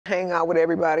hang out with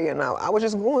everybody, and I was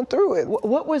just going through it.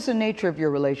 What was the nature of your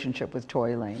relationship with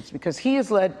Tory Lanez? Because he has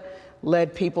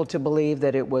led people to believe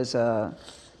that it was a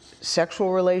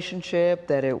sexual relationship,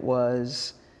 that it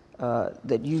was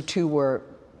that you two were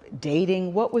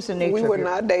dating. What was the nature? We were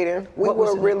not dating. We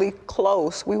were really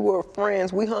close. We were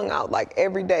friends. We hung out like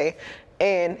every day,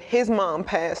 and his mom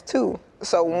passed too.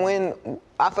 So when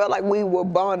I felt like we were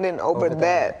bonding over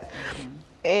that.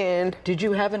 And did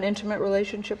you have an intimate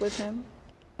relationship with him?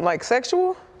 Like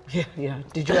sexual? Yeah.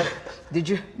 Did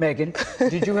you, Megan,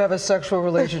 did you have a sexual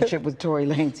relationship with Tory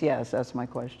Lanez? Yes, that's my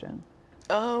question.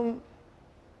 I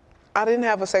didn't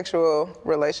have a sexual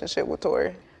relationship with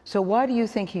Tory. So why do you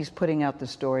think he's putting out the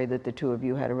story that the two of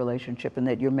you had a relationship and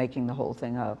that you're making the whole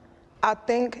thing up? I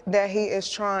think that he is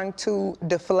trying to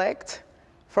deflect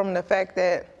from the fact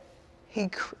that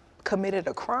he committed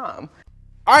a crime.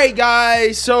 All right,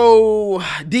 guys, so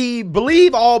the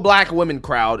Believe All Black Women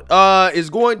crowd is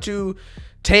going to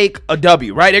take a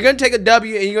W, right? They're going to take a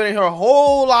W, and you're going to hear a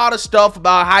whole lot of stuff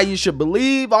about how you should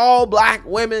believe all black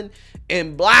women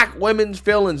and black women's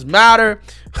feelings matter.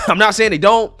 I'm not saying they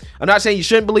don't. I'm not saying you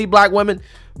shouldn't believe black women.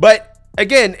 But,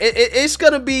 again, it's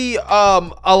going to be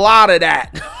a lot of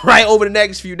that, right, over the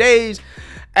next few days,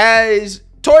 as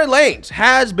Tory Lanez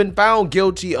has been found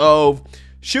guilty of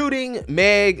shooting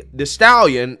Megan Thee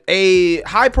Stallion, a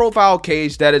high-profile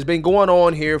case that has been going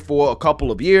on here for a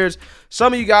couple of years.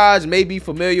 Some of you guys may be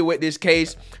familiar with this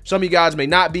case. Some of you guys may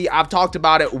not be. I've talked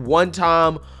about it one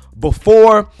time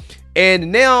before.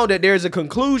 And now that there's a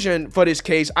conclusion for this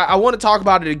case, I want to talk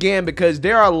about it again because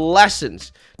there are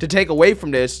lessons to take away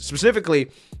from this, specifically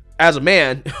as a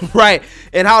man, right?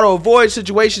 And how to avoid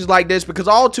situations like this, because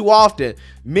all too often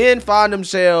men find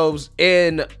themselves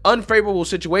in unfavorable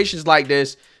situations like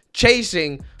this,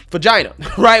 chasing vagina,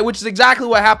 right? Which is exactly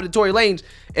what happened to Tory Lanez.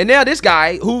 And now this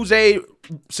guy, who's a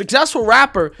successful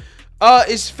rapper,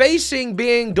 is facing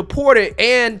being deported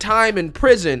and time in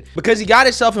prison because he got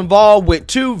himself involved with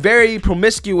two very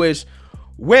promiscuous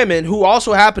women who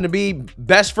also happen to be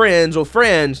best friends or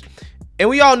friends. And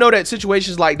we all know that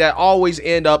situations like that always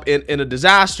end up in a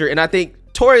disaster. And I think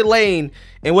Tory Lanez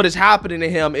and what is happening to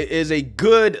him is a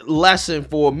good lesson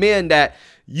for men, that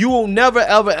you will never,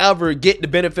 ever, ever get the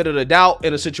benefit of the doubt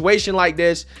in a situation like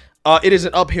this. It is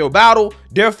an uphill battle.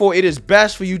 Therefore, it is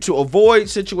best for you to avoid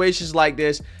situations like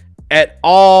this at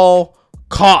all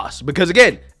costs. Because,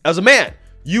 again, as a man,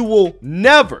 you will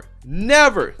never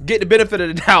get the benefit of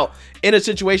the doubt in a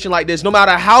situation like this, no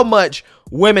matter how much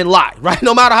women lie, right?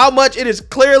 No matter how much it is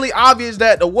clearly obvious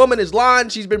that the woman is lying,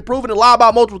 she's been proven to lie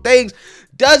about multiple things,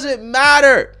 doesn't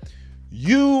matter.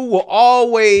 You will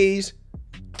always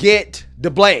get the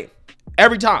blame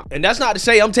every time. And that's not to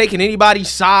say I'm taking anybody's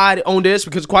side on this,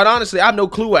 because quite honestly, I have no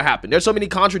clue what happened. There's so many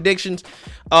contradictions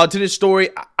to this story.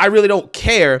 I really don't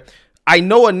care. I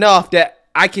know enough that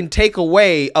I can take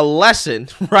away a lesson,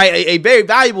 right? A very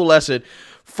valuable lesson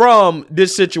from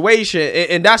this situation.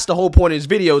 And that's the whole point of this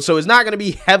video. So it's not going to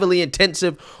be heavily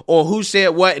intensive on who said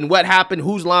what and what happened,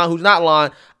 who's lying, who's not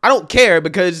lying. I don't care,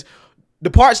 because the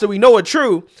parts that we know are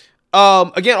true,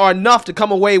 again, are enough to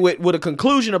come away with a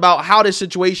conclusion about how this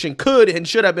situation could and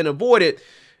should have been avoided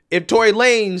if Tory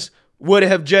Lanez would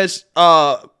have just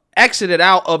exited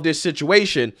out of this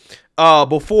situation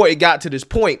before it got to this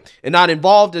point and not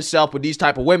involved itself with these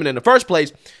type of women in the first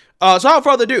place. So without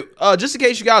further ado, just in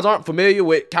case you guys aren't familiar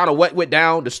with kind of what went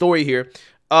down, the story here,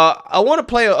 I want to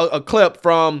play a clip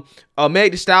from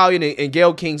Megan Thee Stallion and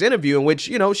Gayle King's interview, in which,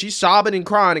 you know, she's sobbing and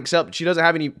crying, except she doesn't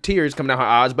have any tears coming out her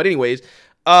eyes. But anyways,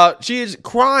 she is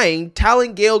crying,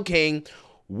 telling Gayle King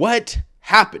what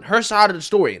happened, her side of the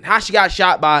story, and how she got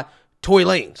shot by Tory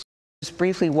Lanez. Just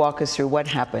briefly walk us through what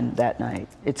happened that night.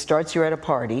 It starts, you're at a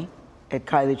party at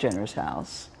Kylie Jenner's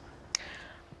house.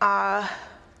 I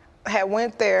had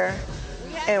went there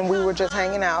and we were just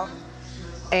hanging out,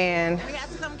 and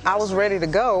I was ready to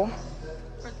go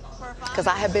because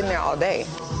I had been there all day.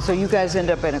 So you guys end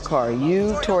up in a car.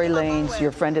 You, Tory Lanez,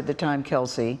 your friend at the time,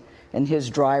 Kelsey, and his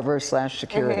driver /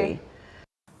 security.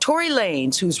 Tory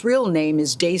Lanez, whose real name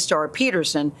is Daystar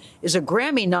Peterson, is a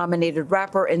Grammy-nominated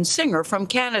rapper and singer from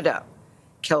Canada.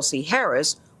 Kelsey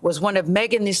Harris was one of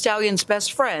Megan Thee Stallion's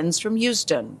best friends from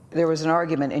Houston. There was an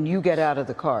argument, and you get out of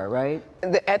the car, right?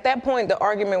 At that point, the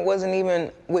argument wasn't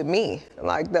even with me.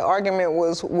 Like, the argument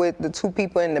was with the two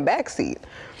people in the back seat.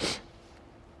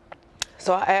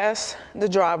 So I asked the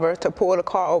driver to pull the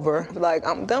car over, like,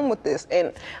 I'm done with this.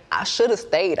 And I should have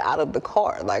stayed out of the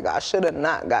car. Like, I should have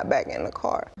not got back in the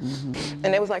car.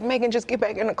 And they was like, Megan, just get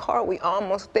back in the car. We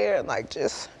almost there. Like,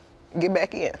 just get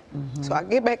back in. So I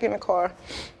get back in the car.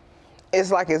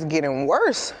 it's like it's getting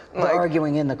worse. The Like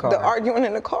arguing in the car. The arguing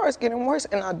in the car is getting worse,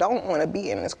 and I don't want to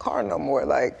be in this car no more.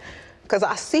 Like, cause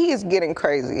I see it's getting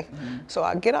crazy. So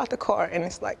I get out the car, and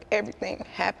it's like everything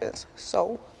happens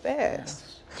so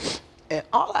fast. And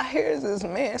all I hear is this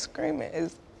man screaming.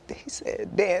 He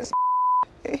said, "Dance,"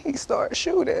 and he started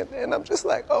shooting, and I'm just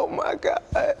like, oh my God.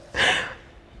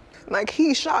 Like,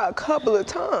 he shot a couple of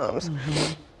times.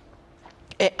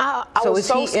 And I so was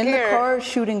so is he scared. in the car,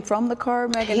 shooting from the car,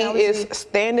 Megan? He is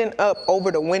standing up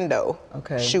over the window,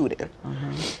 shooting.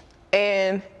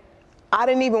 And I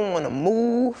didn't even want to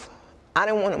move. I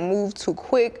didn't want to move too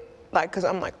quick, like, cause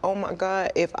I'm like, oh my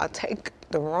God, if I take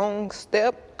the wrong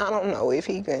step, I don't know if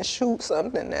he can shoot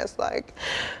something that's like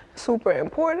super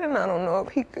important. I don't know if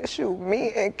he could shoot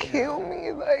me and kill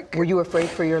me. Like, were you afraid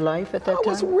for your life at that time? I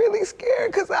was really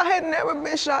scared because I had never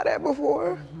been shot at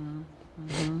before.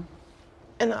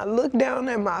 And I looked down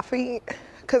at my feet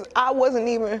because I wasn't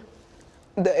even,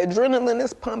 the adrenaline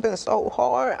is pumping so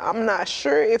hard. I'm not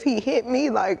sure if he hit me.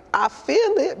 Like, I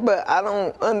feel it, but I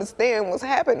don't understand what's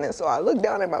happening. So I look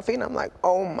down at my feet and I'm like,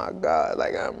 oh my God,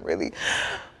 like, I'm really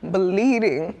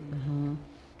bleeding.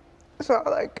 So I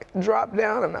like drop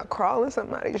down and I crawl in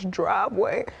somebody's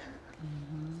driveway.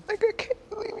 Like, I can't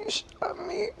believe you shot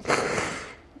me.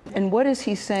 And what is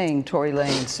he saying, Tory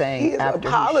Lanez saying after He's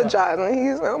apologizing.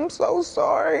 He's, I'm so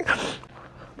sorry.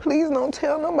 Please don't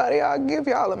tell nobody. I'll give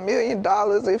y'all $1 million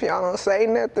if y'all don't say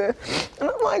nothing. And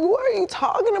I'm like, what are you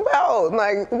talking about?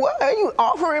 Like, what are you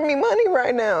offering me money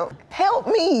right now? Help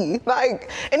me.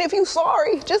 Like, and if you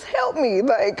sorry, just help me.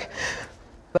 Like.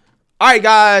 All right,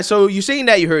 guys, so you seen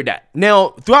that, you heard that. Now,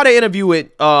 throughout the interview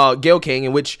with Gayle King,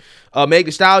 in which Megan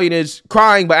Thee Stallion is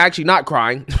crying but actually not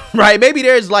crying, right? Maybe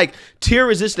there's like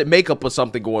tear-resistant makeup or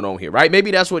something going on here, right? Maybe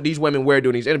that's what these women wear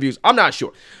during these interviews. I'm not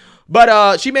sure.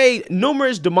 But she made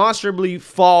numerous demonstrably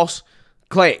false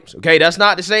claims, okay? That's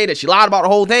not to say that she lied about the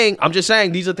whole thing. I'm just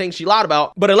saying these are things she lied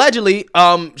about. But allegedly,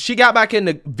 she got back in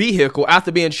the vehicle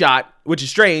after being shot, which is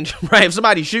strange, right? If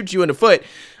somebody shoots you in the foot,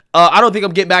 I don't think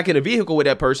I'm getting back in a vehicle with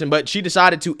that person, but she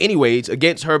decided to anyways,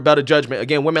 against her better judgment.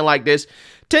 Again, women like this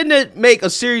tend to make a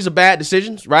series of bad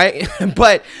decisions, right?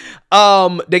 But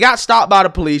they got stopped by the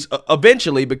police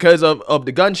eventually because of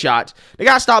the gunshots. They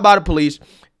got stopped by the police,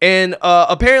 and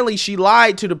apparently she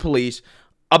lied to the police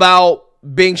about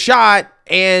being shot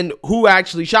and who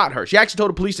actually shot her. She actually told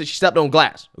the police that she stepped on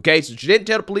glass, okay? So she didn't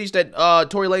tell the police that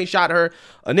Tory Lanez shot her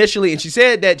initially, and she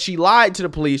said that she lied to the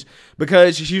police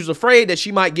because she was afraid that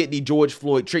she might get the George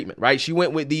Floyd treatment, right? She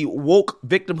went with the woke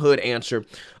victimhood answer,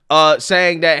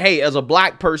 saying that, hey, as a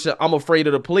black person, I'm afraid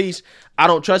of the police. I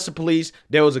don't trust the police.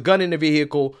 There was a gun in the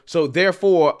vehicle, so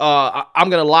therefore, I'm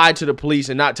going to lie to the police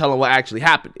and not tell them what actually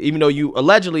happened, even though you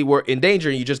allegedly were in danger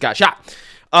and you just got shot.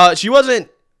 She wasn't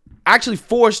actually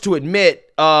forced to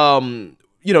admit,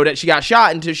 you know, that she got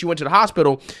shot until she went to the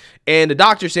hospital, and the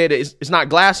doctor said that it's not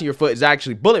glass in your foot, it's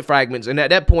actually bullet fragments, and at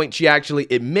that point, she actually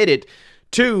admitted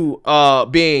to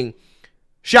being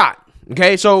shot,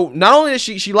 okay? So not only did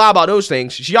she lie about those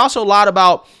things, she also lied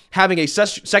about having a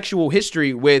sexual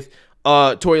history with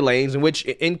Tory Lanez, in which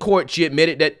in court, she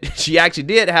admitted that she actually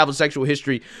did have a sexual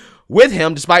history with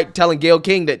him, despite telling Gayle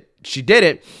King that she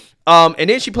didn't, and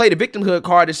then she played a victimhood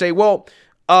card to say, well,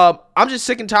 I'm just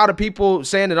sick and tired of people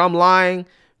saying that I'm lying,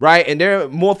 right? And they're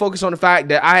more focused on the fact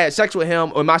that I had sex with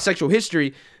him or my sexual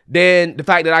history than the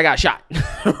fact that I got shot,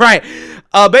 right?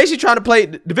 Basically trying to play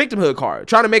the victimhood card,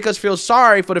 trying to make us feel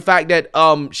sorry for the fact that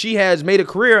she has made a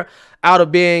career out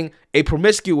of being a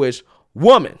promiscuous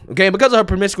woman, okay? And because of her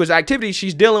promiscuous activities,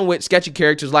 she's dealing with sketchy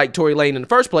characters like Tory Lanez in the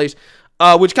first place,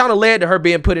 which kind of led to her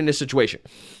being put in this situation.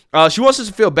 She wants us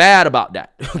to feel bad about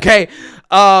that, okay?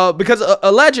 Because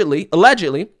allegedly,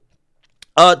 Tory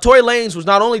Lanez was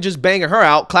not only just banging her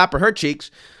out, clapping her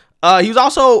cheeks, he was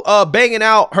also banging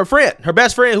out her friend, her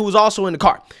best friend, who was also in the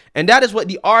car. And that is what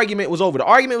the argument was over. The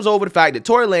argument was over the fact that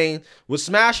Tory Lanez was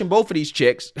smashing both of these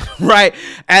chicks, right?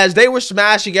 As they were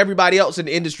smashing everybody else in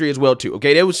the industry as well, too,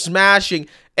 okay? They were smashing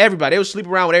everybody. They were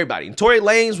sleeping around with everybody. And Tory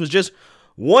Lanez was just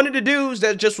one of the dudes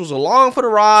that just was along for the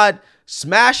ride,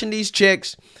 smashing these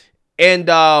chicks. And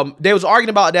they was arguing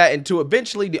about that until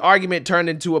eventually the argument turned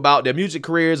into about their music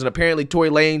careers. And apparently Tory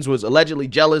Lanez was allegedly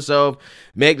jealous of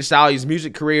Megan Thee Stallion's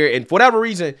music career. And for whatever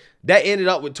reason, that ended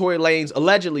up with Tory Lanez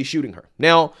allegedly shooting her.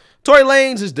 Now, Tory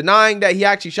Lanez is denying that he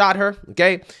actually shot her,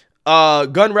 okay?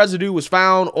 Gun residue was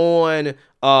found on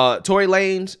Tory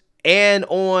Lanez and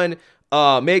on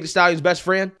Megan Thee Stallion's best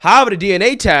friend. However, the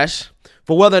DNA test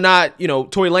for whether or not, you know,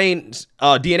 Tory Lanez's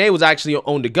DNA was actually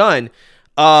on the gun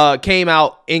came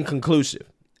out inconclusive.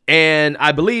 And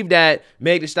I believe that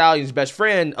Megan Thee Stallion's best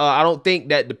friend, I don't think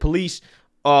that the police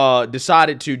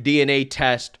decided to DNA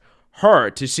test her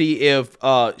to see if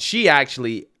she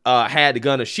actually had the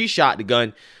gun or she shot the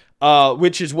gun,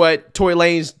 which is what Tory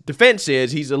Lanez's defense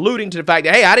is. He's alluding to the fact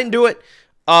that, hey, I didn't do it.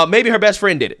 Maybe her best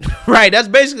friend did it. Right? That's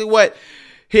basically what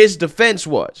his defense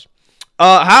was.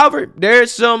 However,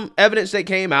 there's some evidence that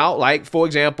came out, like, for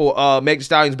example, Megan Thee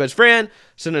Stallion's best friend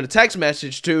sending a text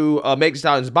message to Megan Thee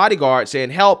Stallion's bodyguard saying,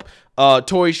 help,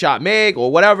 Tory shot Meg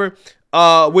or whatever,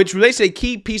 which they say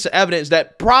key piece of evidence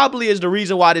that probably is the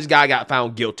reason why this guy got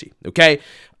found guilty, okay?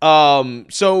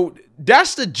 So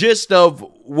that's the gist of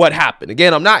what happened.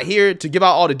 Again, I'm not here to give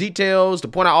out all the details, to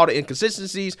point out all the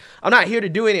inconsistencies. I'm not here to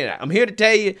do any of that. I'm here to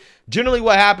tell you generally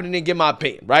what happened and then give my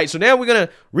opinion, right? So now we're going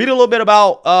to read a little bit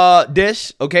about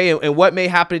this, okay, and what may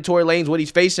happen to Tory Lanez, what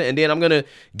he's facing, and then I'm going to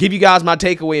give you guys my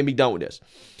takeaway and be done with this.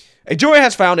 A jury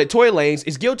has found that Tory Lanez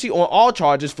is guilty on all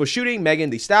charges for shooting Megan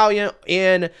Thee Stallion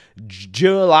in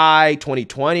July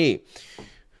 2020.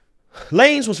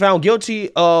 Lanez was found guilty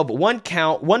of one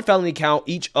felony count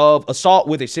each of assault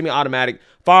with a semi-automatic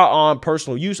firearm,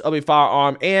 personal use of a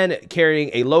firearm, and carrying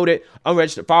a loaded,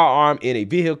 unregistered firearm in a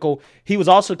vehicle. He was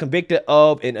also convicted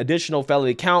of an additional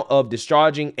felony count of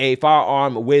discharging a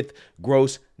firearm with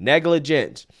gross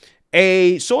negligence.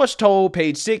 A source told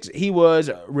Page 6 he was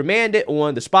remanded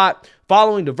on the spot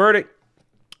following the verdict.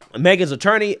 Megan's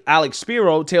attorney, Alex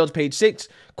Spiro, tells Page 6,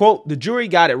 quote, the jury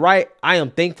got it right. I am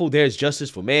thankful there's justice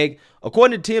for Meg.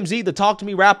 According to TMZ, the Talk to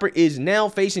Me rapper is now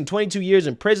facing 22 years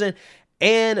in prison,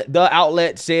 and the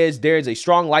outlet says there's a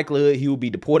strong likelihood he will be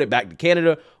deported back to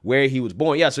Canada, where he was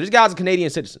born. Yeah, so this guy's a Canadian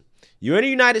citizen. You're in the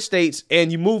United States,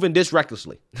 and you're moving this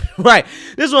recklessly. Right.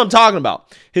 This is what I'm talking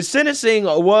about. His sentencing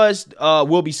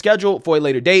will be scheduled for a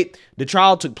later date. The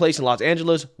trial took place in Los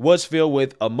Angeles, was filled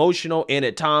with emotional and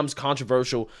at times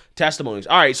controversial testimonies.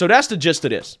 All right, so that's the gist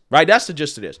of this, right? That's the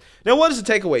gist of this. Now, what is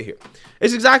the takeaway here?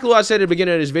 It's exactly what I said at the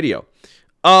beginning of this video.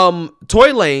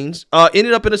 Tory Lanez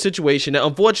ended up in a situation that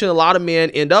unfortunately a lot of men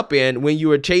end up in when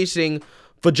you are chasing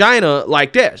vagina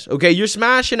like this, okay? You're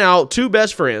smashing out two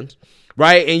best friends,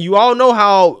 right? And you all know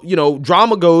how,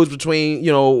 drama goes between,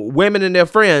 women and their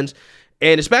friends,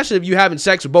 and especially if you're having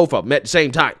sex with both of them at the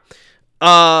same time.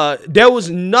 There was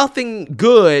nothing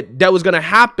good that was going to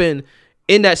happen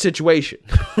in that situation,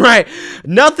 right?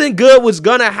 Nothing good was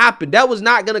going to happen. That was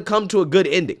not going to come to a good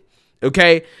ending,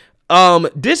 okay?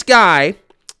 This guy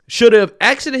should have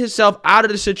exited himself out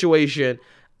of the situation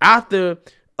after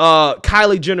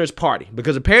Kylie Jenner's party,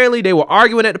 because apparently they were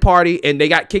arguing at the party and they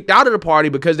got kicked out of the party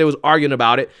because they was arguing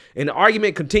about it, and the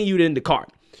argument continued in the car.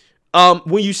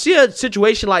 When you see a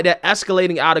situation like that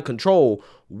escalating out of control,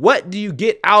 what do you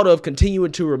get out of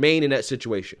continuing to remain in that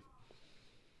situation?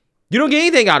 You don't get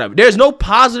anything out of it. There's no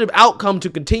positive outcome to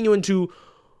continuing to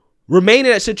remain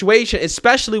in that situation,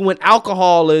 especially when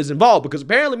alcohol is involved, because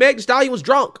apparently Megan Thee Stallion was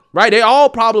drunk, right? They all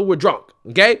probably were drunk,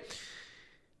 okay?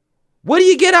 What do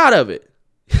you get out of it?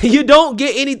 You don't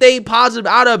get anything positive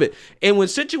out of it. And when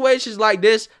situations like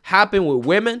this happen with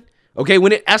women, okay,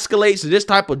 when it escalates to this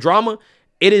type of drama,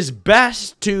 it is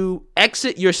best to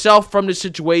exit yourself from the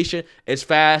situation as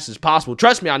fast as possible.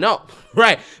 Trust me, I know,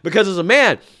 right? Because as a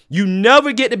man, you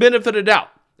never get the benefit of the doubt,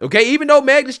 okay? Even though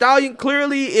Megan Thee Stallion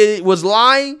clearly was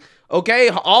lying, okay,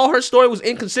 all her story was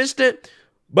inconsistent,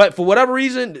 but for whatever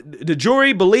reason, the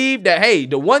jury believed that, hey,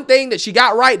 the one thing that she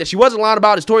got right, that she wasn't lying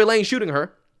about, is Tory Lanez shooting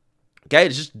her. Okay,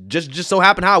 it just so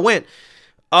happened how it went.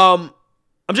 I'm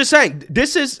just saying,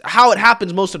 this is how it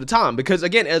happens most of the time, because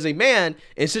again, as a man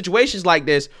in situations like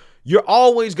this, you're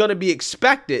always going to be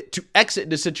expected to exit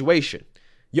the situation.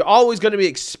 You're always going to be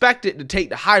expected to take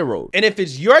the high road. And if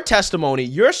it's your testimony,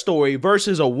 your story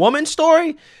versus a woman's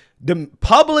story, the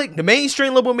public, the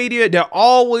mainstream liberal media, they're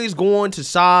always going to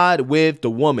side with the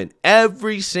woman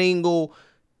every single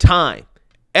time.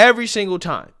 Every single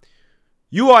time.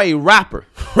 You are a rapper,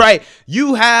 right?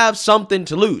 You have something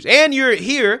to lose. And you're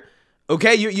here,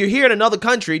 okay? You're here in another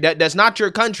country that's not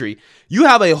your country. You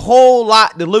have a whole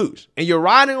lot to lose. And you're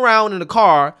riding around in a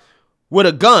car with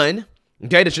a gun,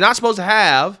 okay, that you're not supposed to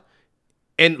have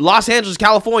in Los Angeles,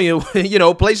 California,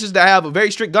 places that have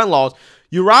very strict gun laws.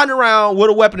 You're riding around with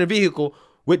a weapon and vehicle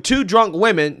with two drunk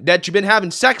women that you've been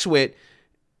having sex with.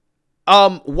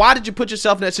 Why did you put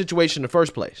yourself in that situation in the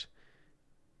first place?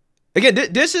 Again,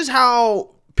 this is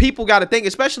how people got to think,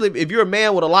 especially if you're a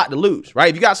man with a lot to lose, right?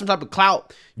 If you got some type of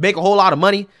clout, you make a whole lot of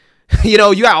money, you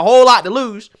got a whole lot to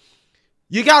lose.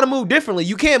 You got to move differently.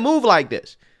 You can't move like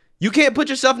this. You can't put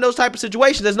yourself in those type of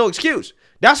situations. There's no excuse.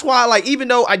 That's why, even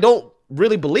though I don't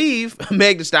really believe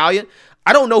Megan Thee Stallion,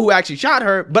 I don't know who actually shot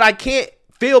her, but I can't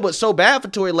feel but so bad for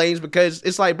Tory Lanez, because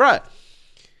it's like, bruh,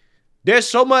 There's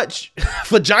so much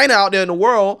vagina out there in the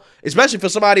world, especially for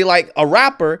somebody like a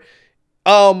rapper.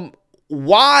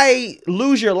 Why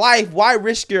lose your life? Why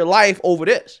risk your life over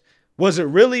this? Was it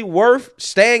really worth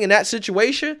staying in that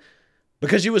situation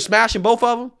because you were smashing both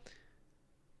of them?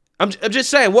 I'm just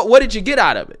saying, what did you get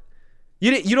out of it?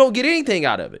 You don't get anything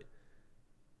out of it.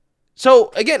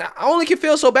 So again, I only can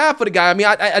feel so bad for the guy. I mean,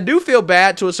 I do feel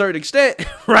bad to a certain extent,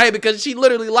 right? Because she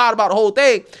literally lied about the whole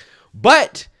thing.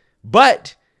 But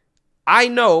I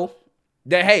know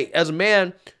that, hey, as a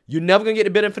man, you're never going to get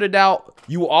the benefit of the doubt.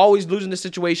 You will always lose in the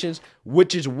situations,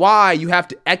 which is why you have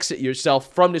to exit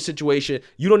yourself from the situation.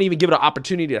 You don't even give it an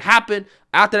opportunity to happen.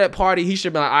 After that party, he should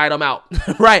have been like, all right, I'm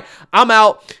out, right? I'm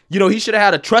out. You know, he should have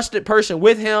had a trusted person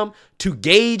with him to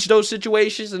gauge those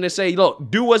situations and to say,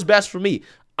 look, do what's best for me.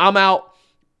 I'm out.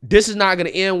 This is not going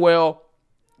to end well.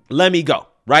 Let me go,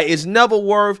 right? It's never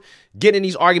worth getting in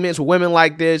these arguments with women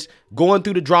like this, going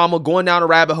through the drama, going down a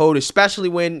rabbit hole, especially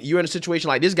when you're in a situation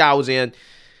like this guy was in.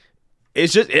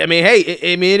 It's just, I mean, hey,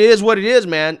 it is what it is,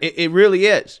 man. It really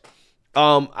is.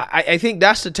 I think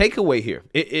that's the takeaway here.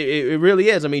 It really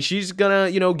is. I mean, she's gonna,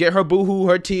 you know, get her boohoo,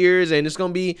 her tears, and it's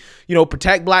gonna be, you know,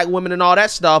 protect black women and all that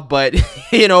stuff. But,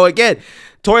 you know, again,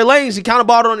 Tory Lanez, he kind of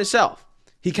bought it on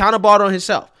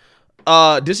himself.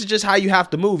 This is just how you have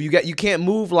to move. You can't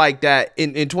move like that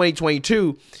in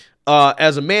 2022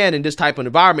 as a man in this type of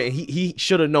environment. He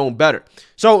should have known better.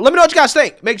 So let me know what you guys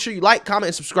think. Make sure you like, comment,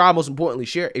 and subscribe. Most importantly,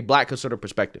 share a black conservative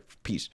perspective. Peace.